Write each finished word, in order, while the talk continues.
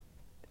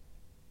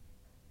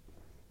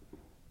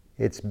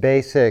It's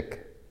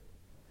basic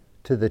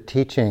to the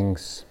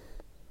teachings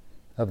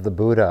of the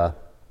Buddha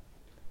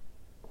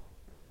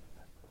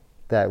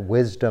that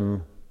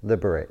wisdom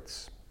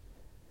liberates.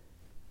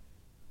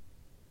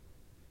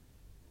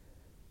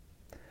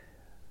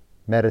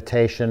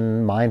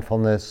 Meditation,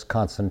 mindfulness,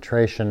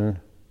 concentration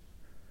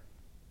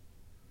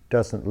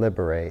doesn't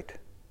liberate.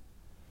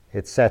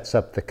 It sets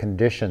up the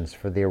conditions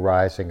for the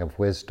arising of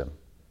wisdom.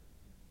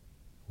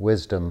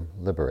 Wisdom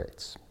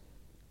liberates.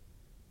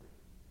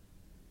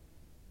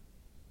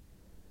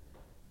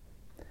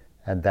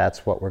 And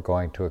that's what we're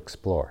going to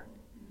explore.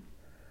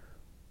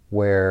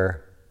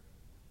 Where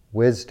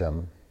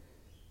wisdom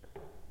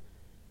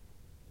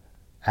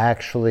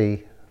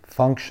actually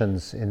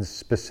functions in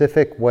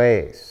specific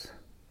ways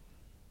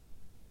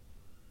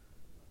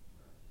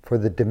for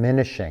the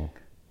diminishing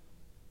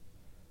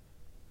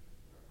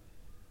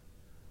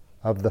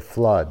of the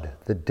flood,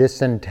 the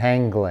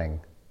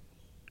disentangling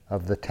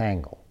of the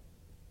tangle,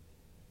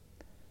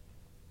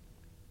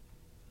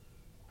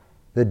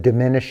 the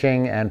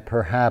diminishing and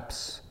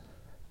perhaps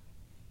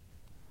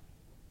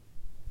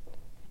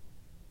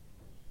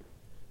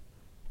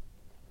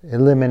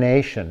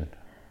elimination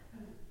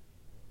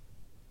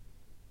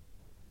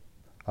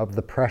of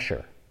the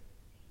pressure.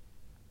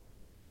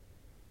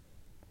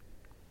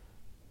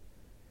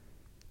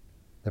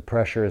 The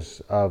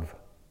pressures of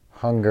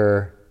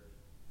hunger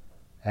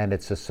and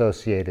its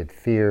associated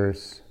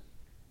fears,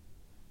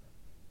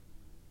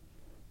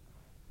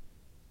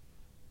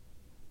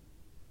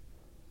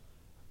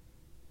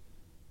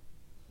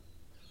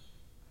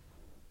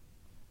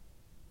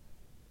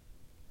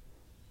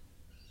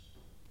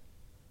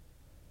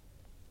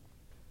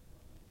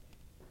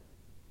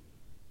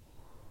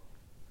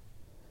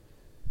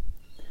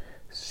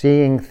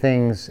 seeing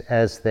things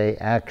as they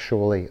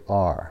actually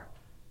are.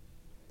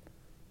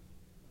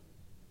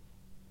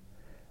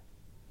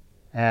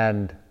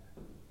 And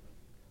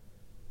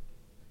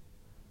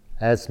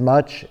as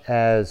much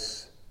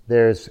as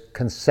there's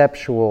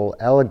conceptual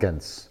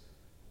elegance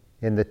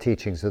in the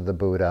teachings of the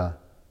Buddha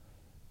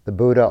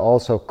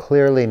also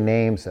clearly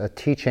names a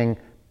teaching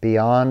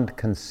beyond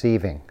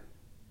conceiving.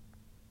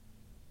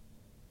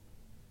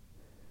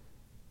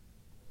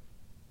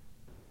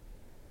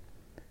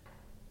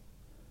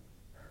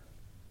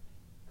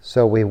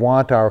 So we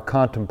want our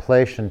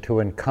contemplation to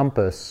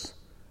encompass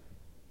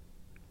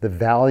the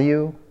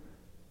value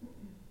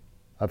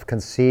of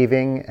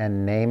conceiving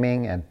and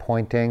naming and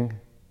pointing,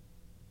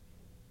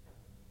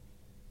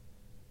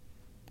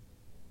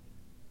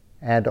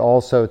 and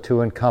also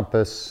to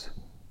encompass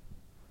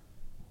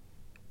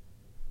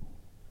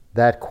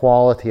that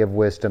quality of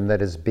wisdom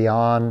that is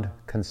beyond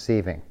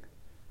conceiving.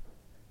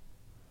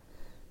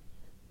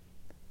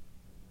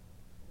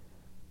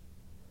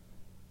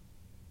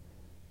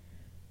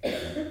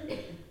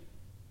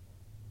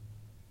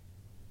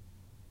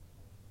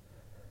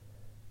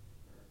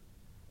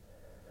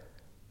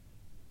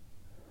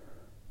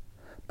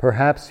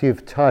 Perhaps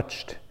you've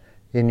touched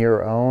in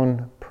your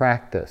own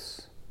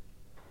practice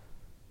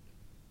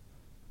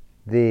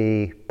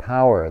the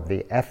power,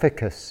 the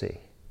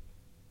efficacy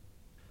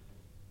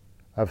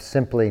of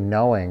simply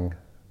knowing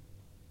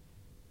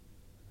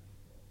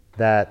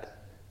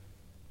that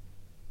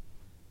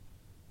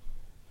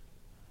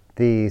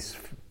these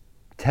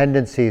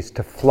tendencies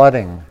to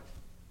flooding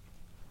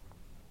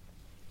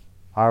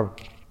are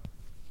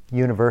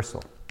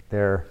universal.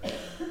 They're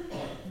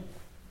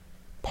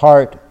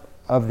part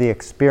of the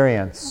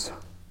experience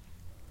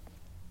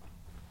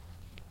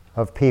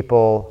of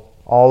people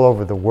all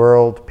over the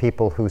world,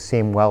 people who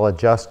seem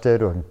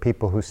well-adjusted or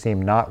people who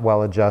seem not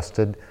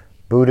well-adjusted,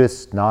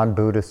 Buddhists,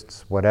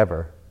 non-Buddhists,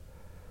 whatever.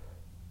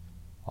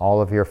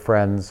 All of your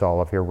friends, all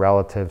of your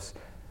relatives.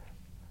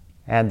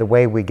 And the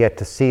way we get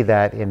to see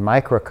that in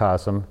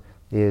microcosm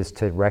is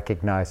to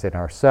recognize it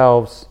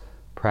ourselves,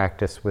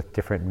 practice with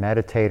different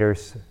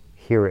meditators,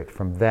 hear it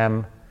from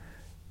them,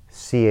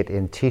 see it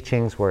in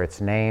teachings where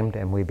it's named,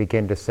 and we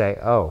begin to say,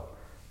 oh,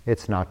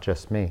 it's not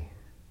just me.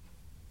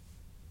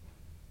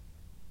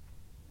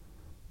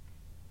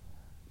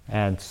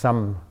 And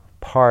some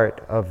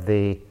part of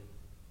the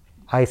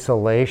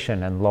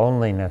isolation and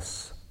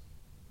loneliness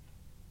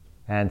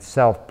and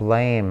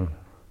self-blame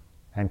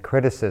and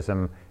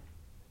criticism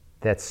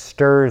that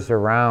stirs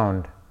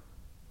around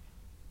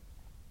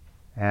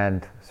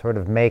and sort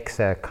of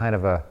makes a kind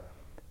of a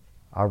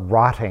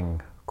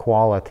rotting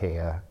quality,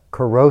 a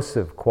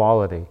corrosive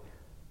quality,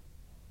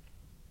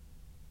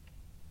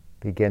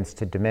 begins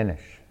to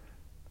diminish.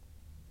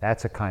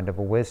 That's a kind of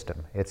a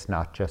wisdom. It's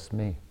not just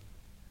me.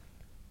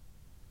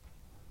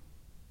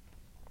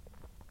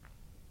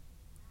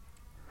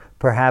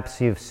 Perhaps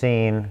you've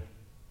seen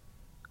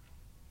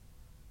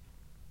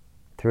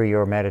through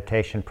your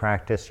meditation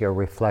practice, your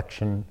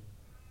reflection,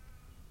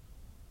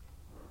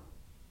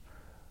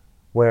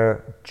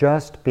 where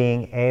just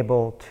being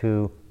able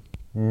to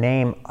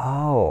name,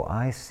 oh,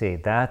 I see,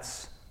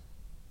 that's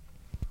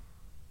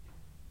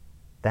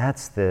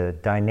the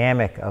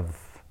dynamic of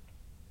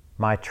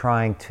my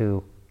trying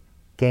to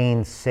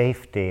gain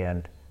safety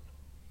and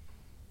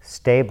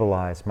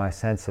stabilize my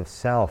sense of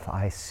self,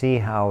 I see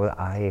how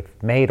I've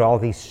made all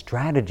these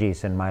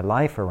strategies in my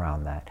life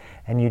around that.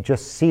 And you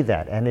just see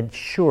that, and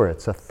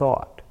it's a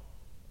thought.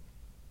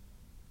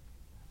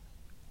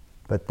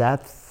 But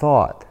that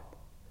thought,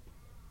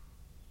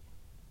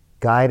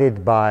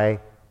 guided by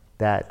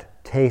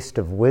that taste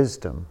of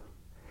wisdom,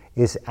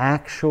 is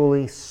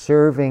actually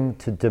serving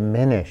to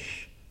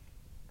diminish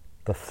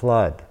the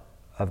flood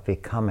of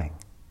becoming,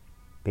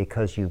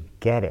 because you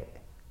get it.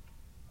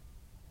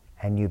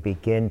 And you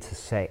begin to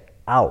say,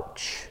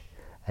 ouch.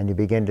 And you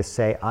begin to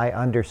say, I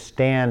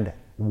understand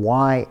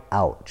why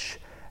ouch.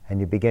 And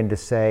you begin to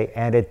say,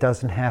 and it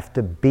doesn't have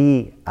to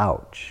be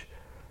ouch.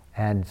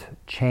 And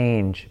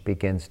change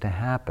begins to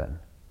happen.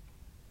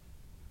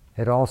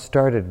 It all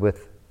started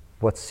with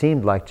what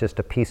seemed like just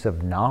a piece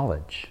of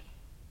knowledge.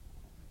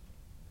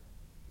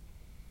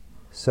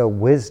 So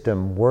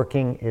wisdom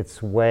working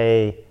its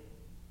way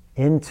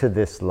into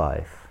this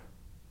life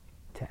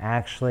to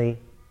actually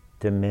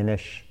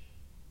diminish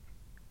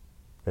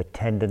the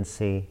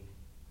tendency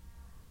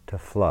to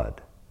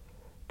flood,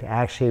 to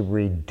actually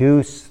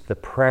reduce the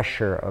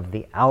pressure of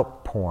the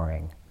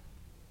outpouring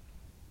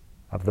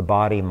of the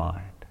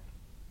body-mind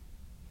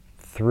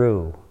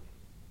through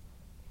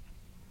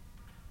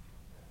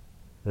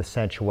the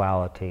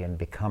sensuality and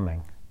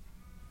becoming.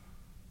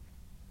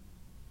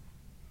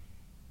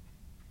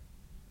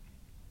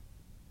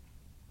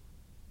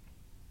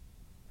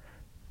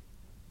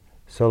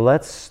 So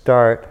let's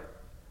start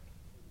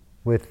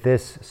with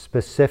this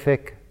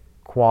specific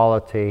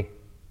quality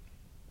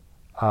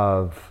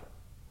of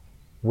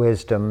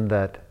wisdom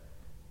that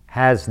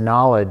has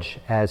knowledge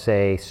as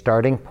a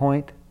starting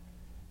point,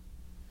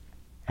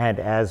 and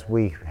as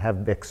we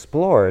have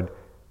explored,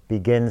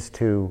 begins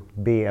to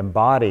be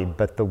embodied.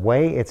 But the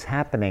way it's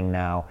happening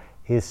now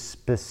is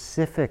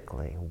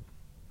specifically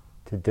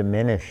to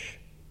diminish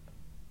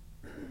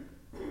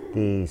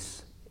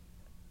these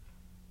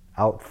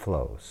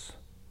outflows.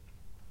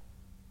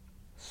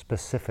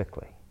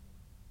 Specifically.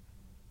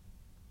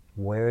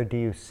 Where do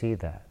you see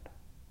that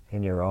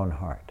in your own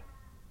heart?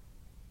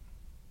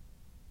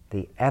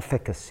 The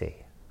efficacy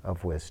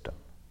of wisdom.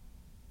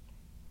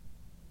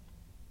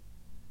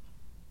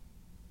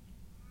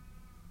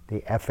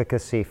 The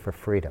efficacy for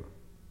freedom.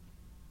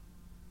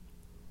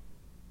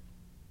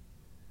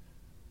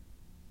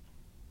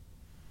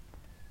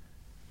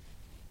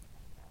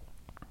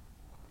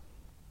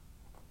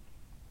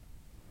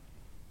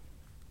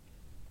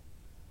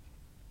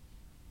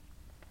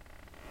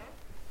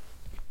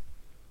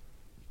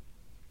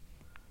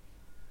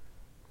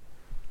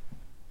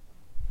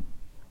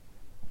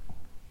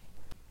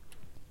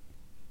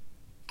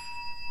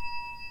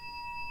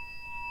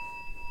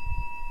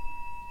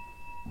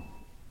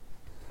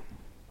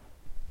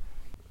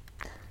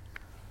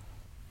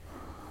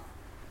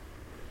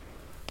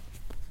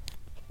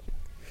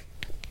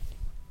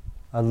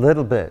 A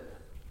little bit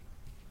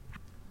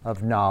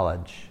of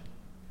knowledge,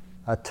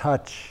 a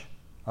touch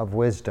of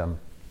wisdom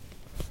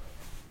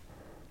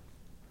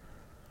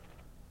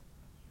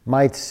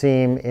might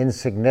seem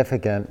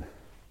insignificant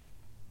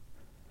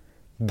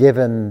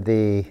given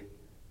the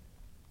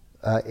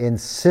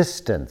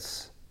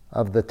insistence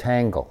of the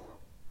tangle,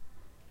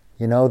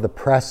 the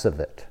press of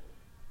it.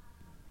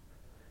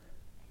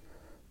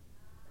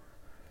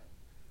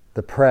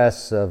 The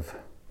press of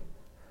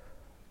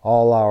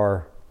all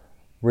our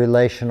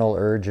relational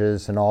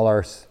urges and all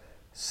our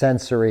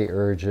sensory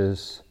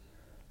urges,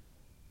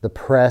 the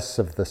press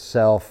of the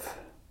self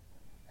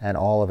and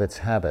all of its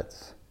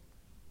habits.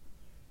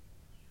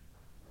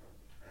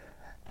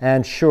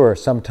 And sure,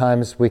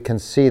 sometimes we can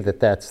see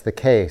that that's the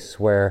case,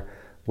 where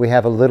we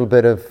have a little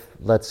bit of,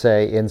 let's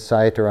say,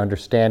 insight or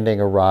understanding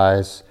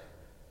arise,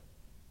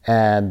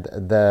 and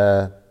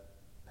the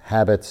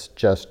habits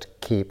just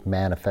keep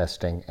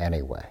manifesting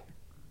anyway.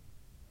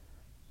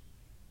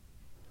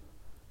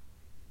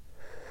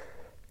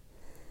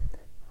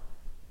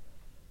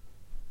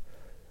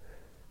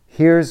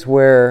 Here's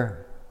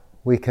where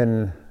we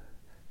can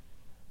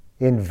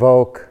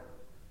invoke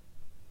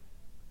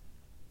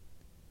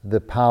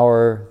the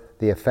power,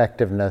 the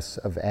effectiveness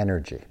of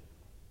energy.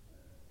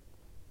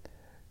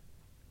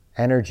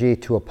 Energy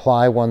to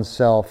apply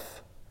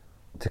oneself,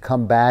 to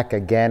come back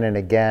again and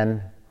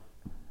again.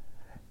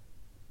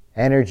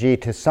 Energy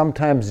to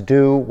sometimes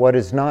do what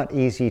is not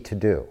easy to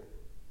do.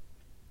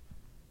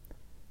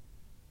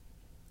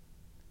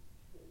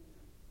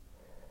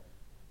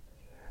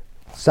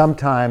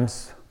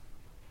 Sometimes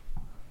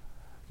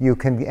you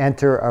can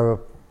enter a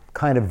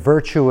kind of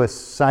virtuous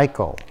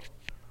cycle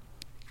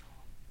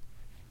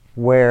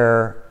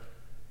where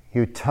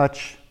you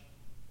touch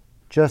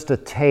just a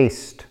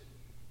taste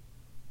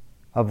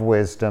of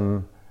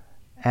wisdom,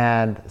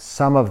 and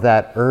some of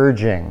that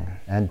urging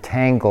and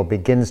tangle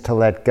begins to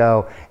let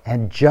go.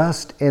 And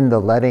just in the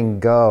letting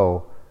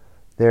go,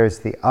 there's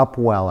the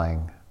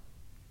upwelling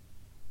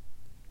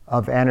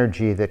of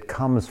energy that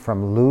comes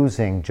from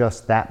losing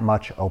just that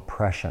much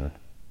oppression,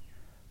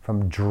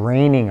 from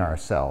draining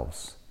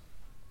ourselves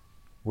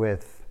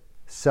with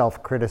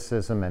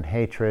self-criticism and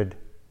hatred,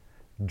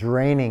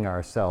 draining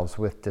ourselves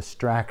with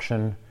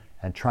distraction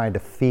and trying to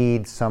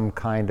feed some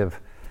kind of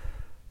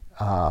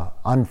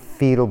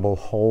unfeedable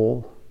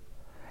hole.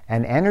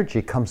 And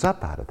energy comes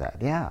up out of that,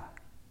 yeah.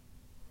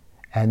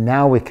 And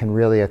now we can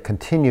really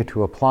continue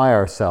to apply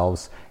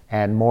ourselves,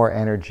 and more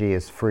energy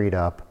is freed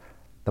up.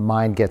 The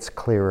mind gets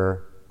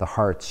clearer, the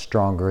heart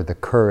stronger, the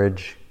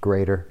courage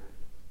greater.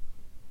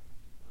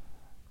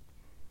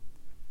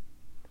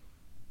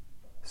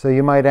 So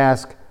you might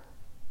ask,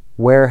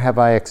 where have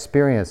I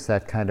experienced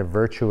that kind of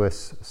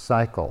virtuous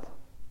cycle?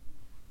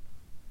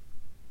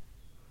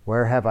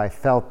 Where have I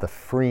felt the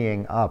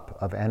freeing up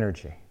of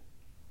energy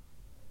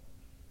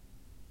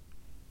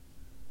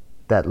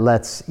that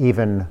lets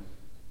even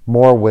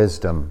more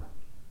wisdom,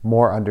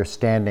 more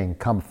understanding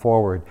come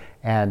forward,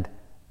 and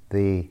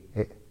the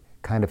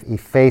kind of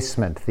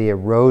effacement, the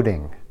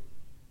eroding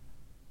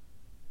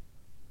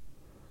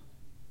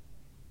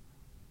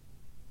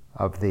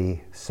of the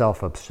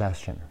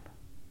self-obsession?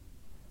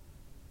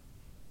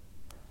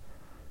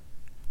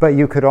 But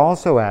you could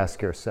also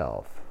ask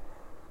yourself,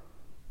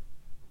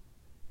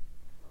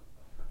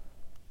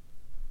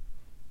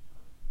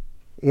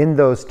 in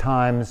those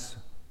times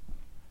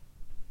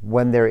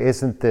when there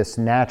isn't this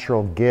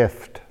natural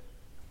gift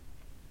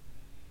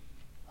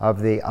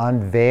of the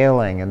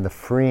unveiling and the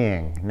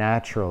freeing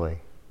naturally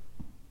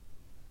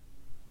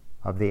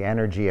of the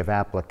energy of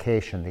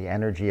application, the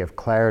energy of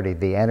clarity,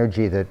 the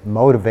energy that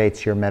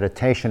motivates your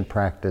meditation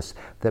practice,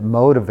 that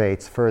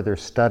motivates further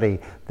study,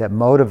 that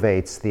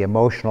motivates the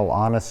emotional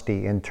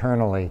honesty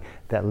internally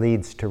that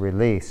leads to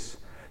release.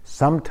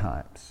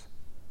 Sometimes,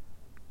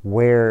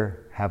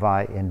 where have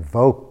I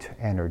invoked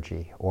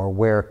energy, or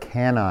where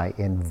can I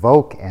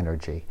invoke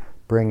energy,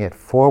 bring it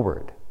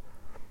forward?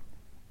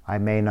 I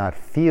may not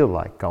feel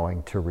like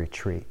going to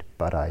retreat,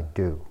 but I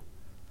do.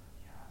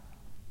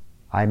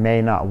 I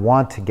may not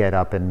want to get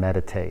up and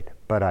meditate,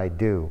 but I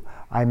do.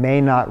 I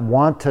may not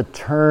want to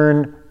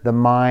turn the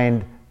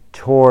mind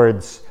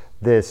towards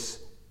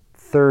this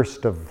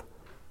thirst of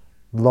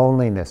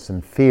loneliness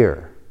and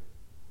fear.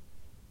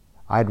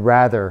 I'd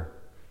rather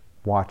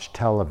watch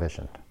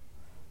television.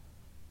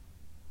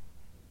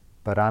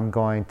 But I'm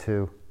going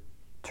to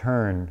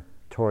turn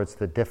towards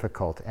the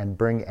difficult and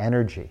bring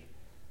energy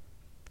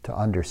to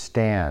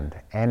understand,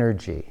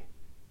 energy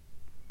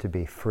to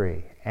be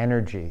free,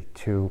 energy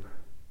to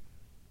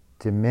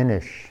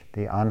diminish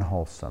the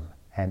unwholesome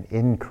and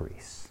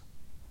increase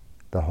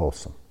the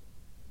wholesome.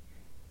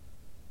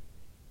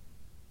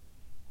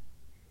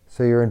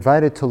 So you're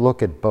invited to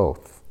look at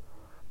both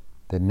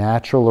the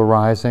natural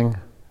arising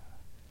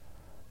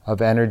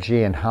of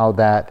energy and how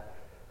that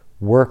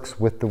works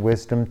with the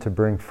wisdom to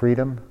bring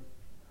freedom,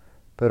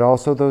 but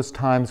also those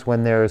times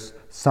when there's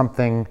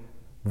something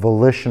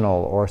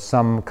volitional or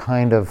some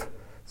kind of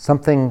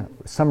something,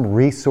 some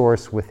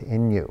resource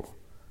within you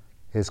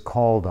is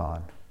called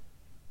on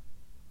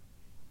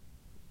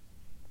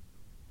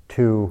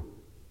to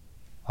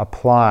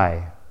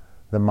apply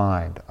the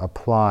mind,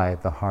 apply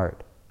the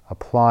heart,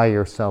 apply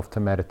yourself to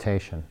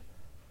meditation,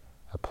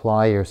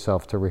 apply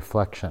yourself to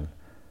reflection,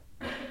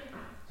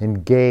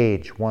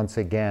 engage once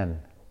again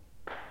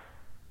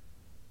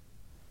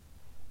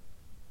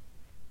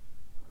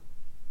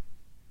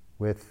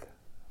with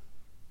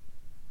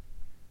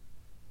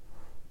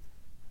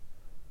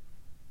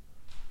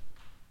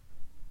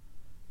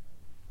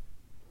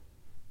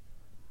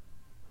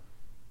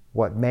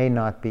what may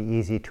not be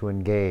easy to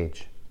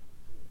engage,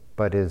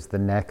 but is the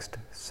next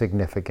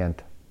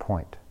significant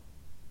point.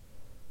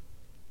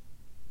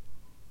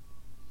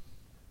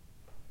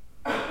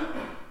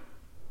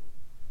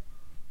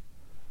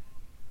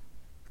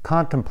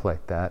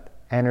 Contemplate that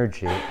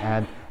energy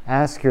and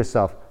ask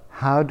yourself,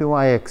 how do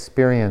I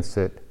experience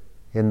it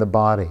in the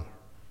body?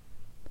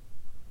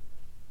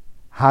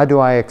 How do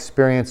I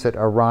experience it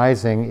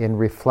arising in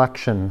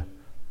reflection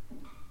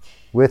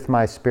with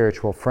my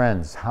spiritual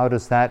friends? How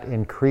does that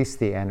increase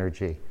the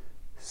energy,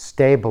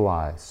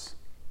 stabilize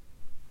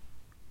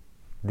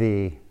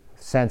the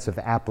sense of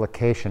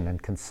application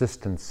and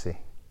consistency?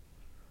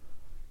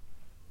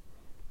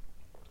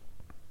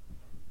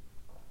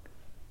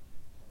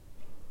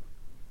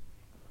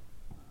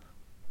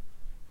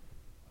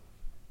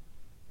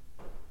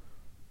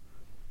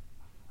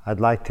 I'd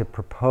like to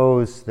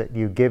propose that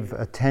you give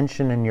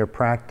attention in your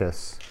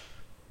practice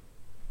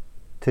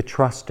to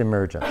trust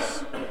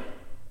emergence.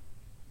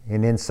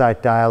 In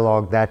Insight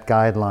Dialogue, that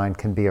guideline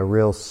can be a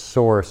real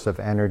source of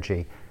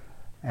energy.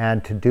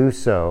 And to do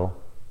so,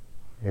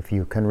 if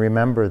you can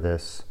remember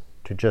this,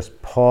 to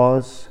just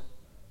pause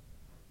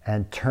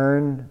and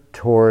turn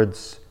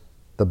towards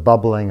the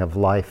bubbling of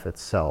life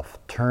itself.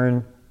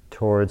 Turn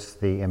towards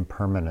the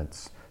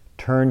impermanence.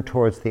 Turn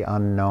towards the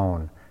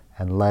unknown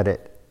and let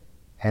it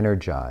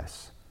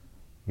energize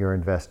your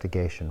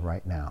investigation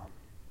right now.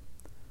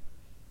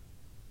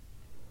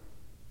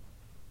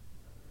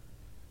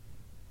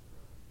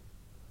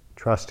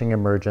 Trusting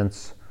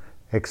emergence,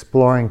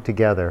 exploring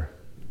together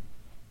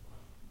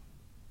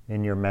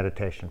in your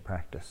meditation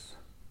practice.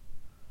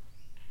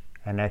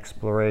 An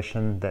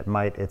exploration that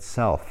might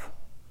itself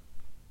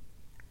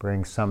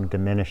brings some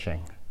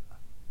diminishing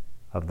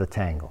of the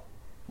tangle.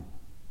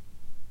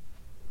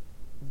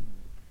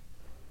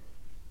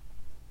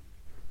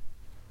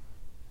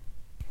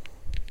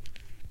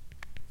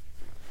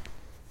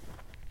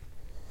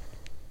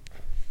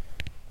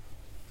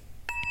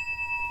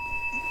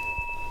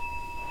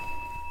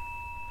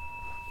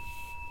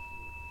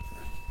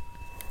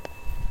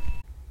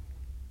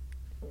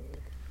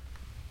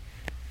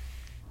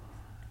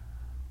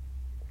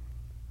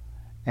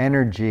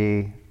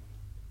 Energy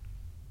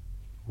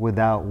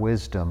without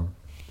wisdom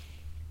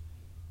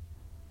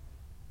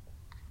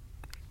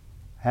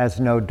has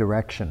no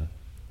direction.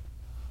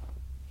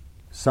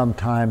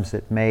 Sometimes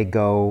it may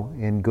go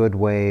in good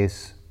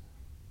ways,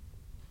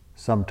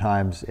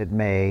 sometimes it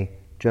may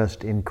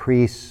just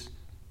increase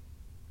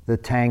the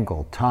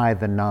tangle, tie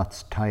the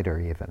knots tighter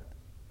even.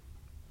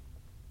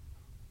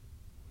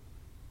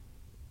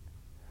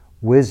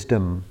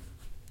 Wisdom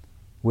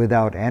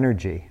without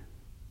energy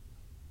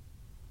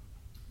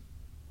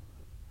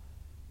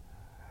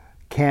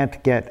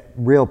can't get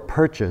real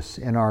purchase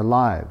in our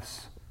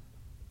lives.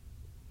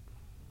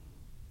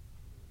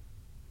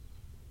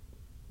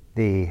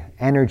 The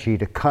energy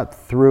to cut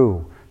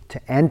through,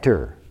 to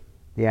enter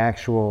the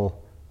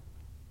actual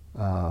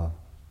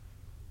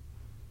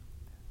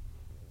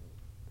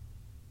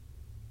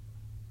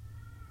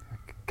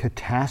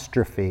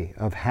catastrophe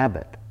of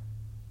habit.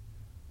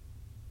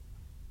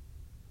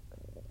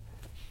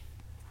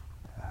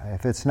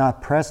 If it's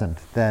not present,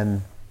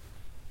 then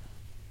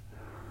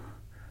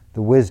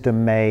the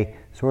wisdom may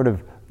sort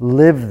of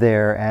live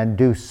there and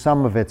do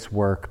some of its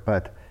work,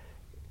 but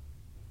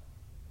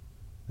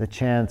the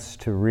chance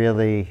to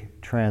really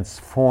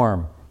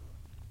transform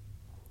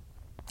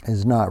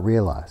is not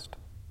realized.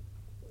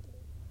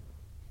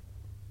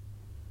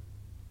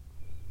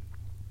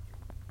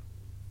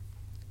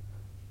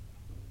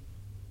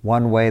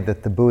 One way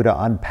that the Buddha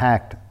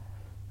unpacked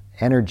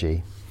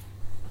energy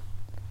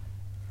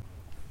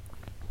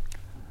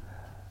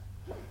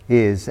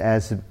is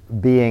as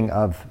being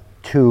of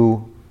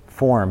two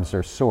forms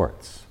or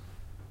sorts: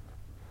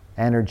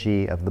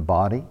 energy of the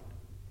body,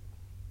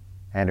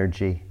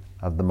 energy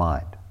of the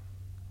mind.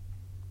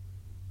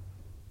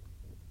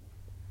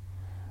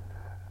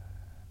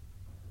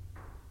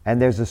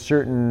 And there's a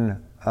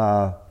certain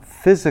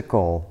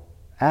physical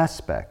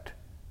aspect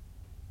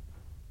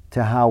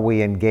to how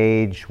we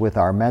engage with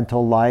our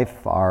mental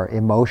life, our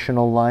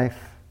emotional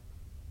life.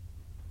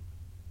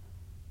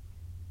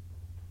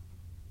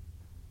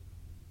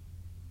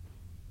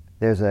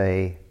 There's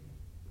a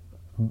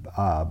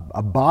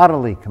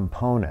bodily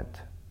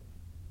component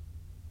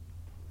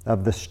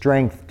of the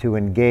strength to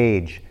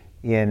engage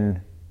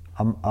in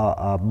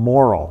a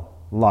moral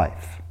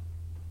life,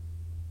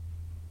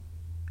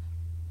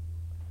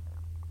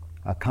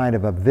 a kind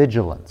of a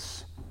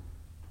vigilance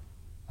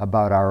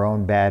about our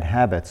own bad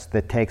habits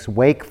that takes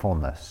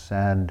wakefulness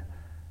and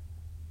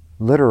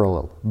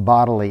literal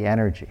bodily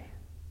energy,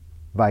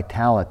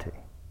 vitality.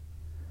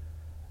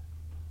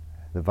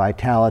 The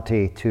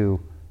vitality to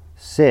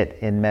sit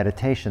in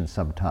meditation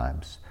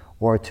sometimes,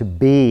 or to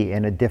be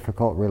in a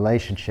difficult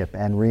relationship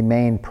and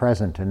remain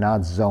present and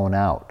not zone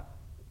out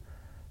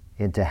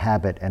into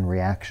habit and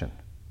reaction.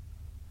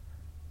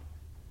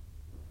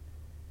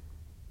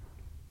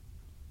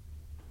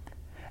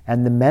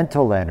 And the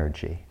mental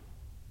energy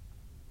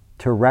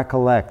to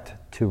recollect,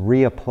 to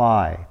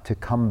reapply, to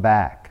come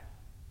back.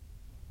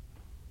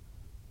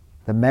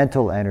 The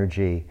mental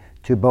energy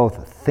to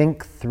both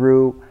think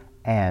through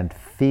and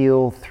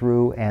feel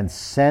through and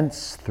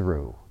sense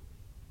through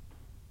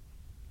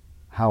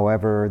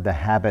however the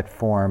habit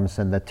forms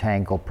and the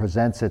tangle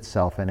presents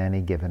itself in any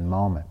given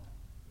moment.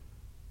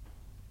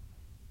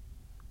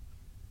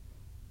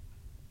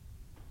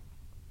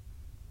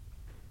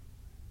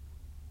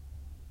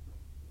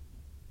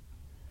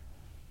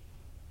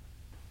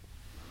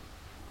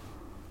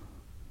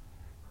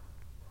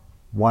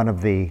 One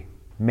of the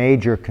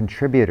major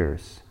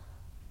contributors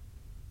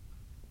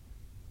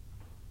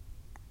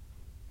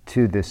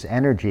to this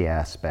energy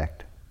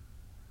aspect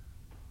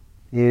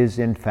is,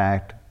 in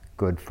fact,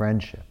 good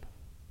friendship.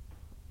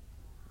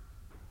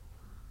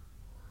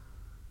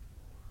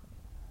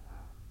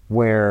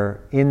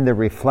 Where in the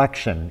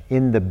reflection,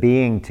 in the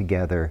being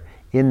together,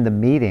 in the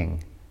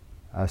meeting,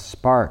 a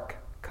spark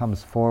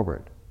comes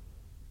forward.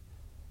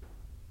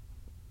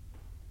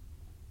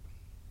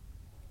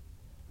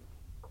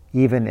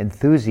 Even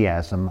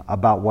enthusiasm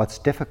about what's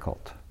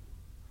difficult,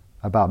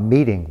 about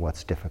meeting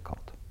what's difficult.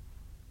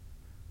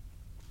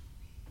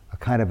 A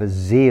kind of a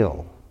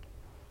zeal,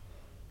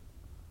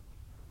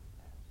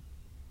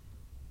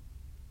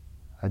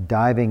 a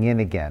diving in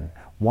again.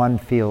 One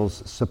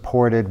feels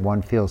supported,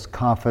 one feels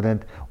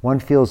confident, one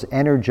feels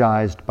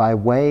energized by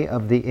way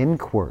of the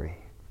inquiry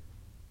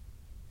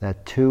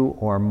that two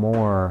or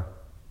more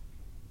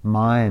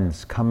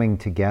minds coming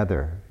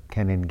together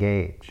can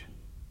engage.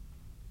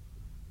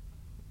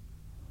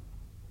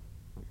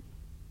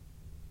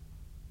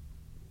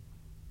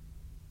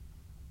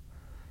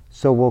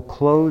 So we'll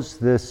close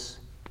this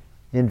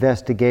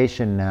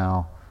investigation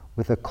now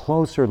with a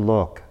closer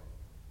look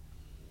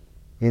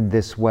in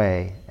this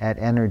way at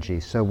energy,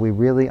 so we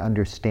really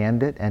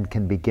understand it and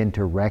can begin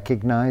to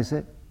recognize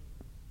it,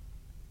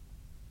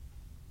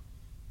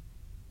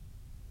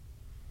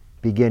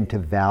 begin to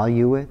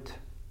value it,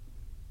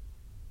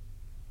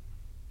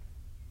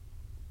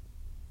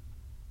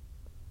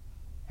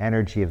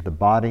 energy of the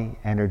body,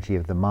 energy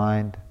of the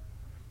mind,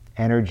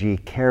 energy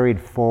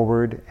carried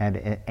forward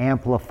and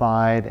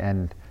amplified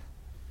and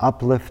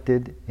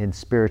uplifted in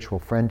spiritual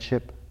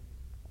friendship,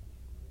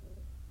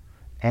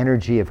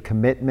 energy of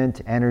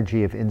commitment,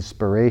 energy of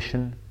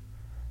inspiration,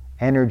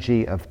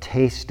 energy of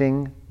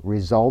tasting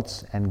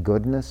results and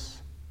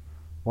goodness.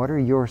 What are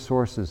your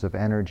sources of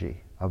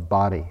energy, of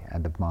body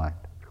and of mind?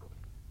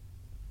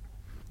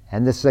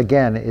 And this,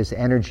 again, is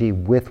energy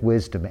with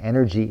wisdom,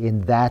 energy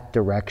in that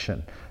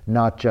direction,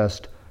 not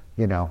just,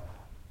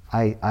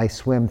 I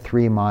swim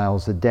 3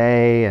 miles a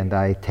day and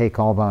I take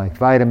all my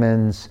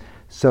vitamins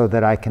so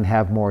that I can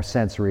have more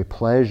sensory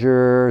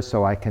pleasure,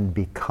 so I can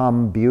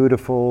become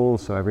beautiful,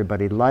 so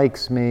everybody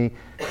likes me.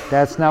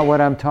 That's not what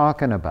I'm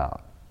talking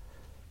about.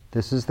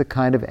 This is the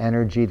kind of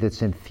energy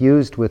that's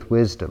infused with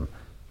wisdom.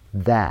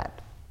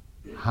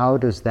 How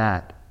does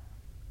that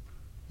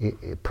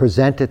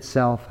present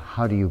itself?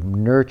 How do you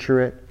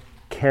nurture it,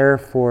 care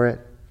for it?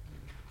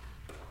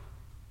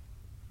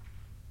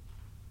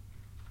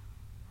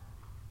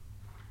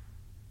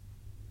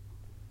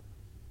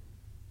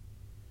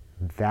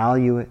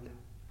 Value it.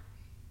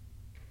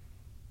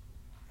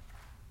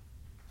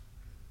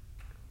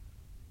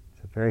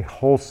 It's a very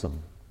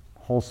wholesome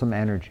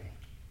energy.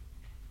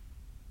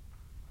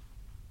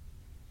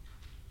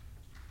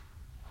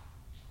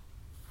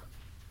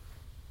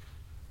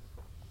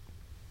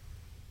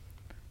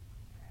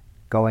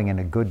 Going in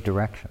a good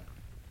direction,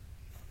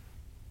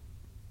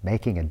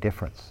 making a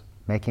difference,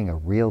 making a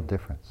real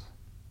difference.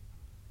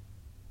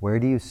 Where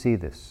do you see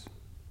this?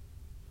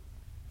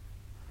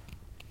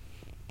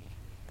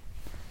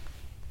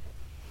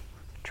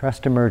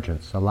 Trust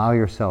emergence. Allow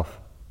yourself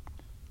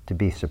to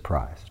be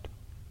surprised.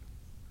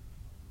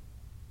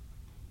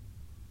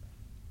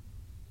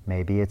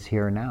 Maybe it's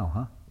here now,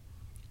 huh?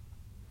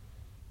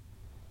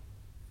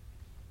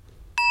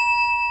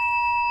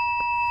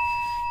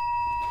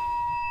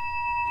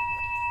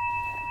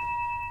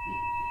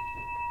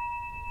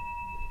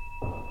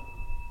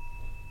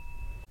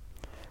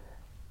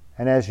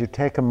 And as you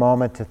take a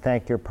moment to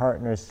thank your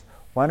partners,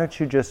 why don't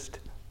you just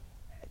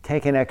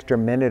take an extra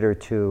minute or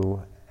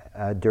two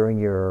during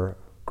your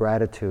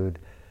gratitude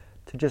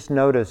to just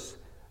notice,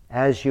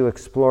 as you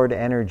explored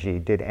energy,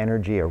 did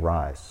energy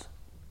arise?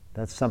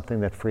 That's something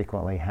that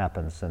frequently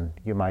happens, and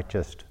you might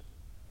just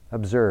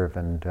observe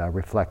and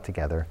reflect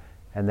together,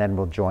 and then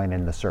we'll join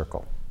in the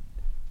circle.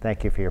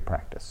 Thank you for your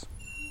practice.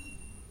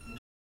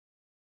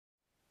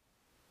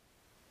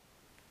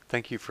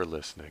 Thank you for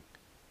listening.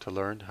 To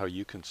learn how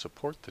you can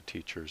support the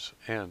teachers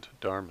and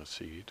Dharma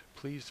Seed,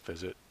 please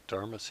visit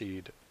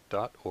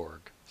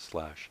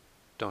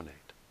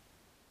dharmaseed.org/donate.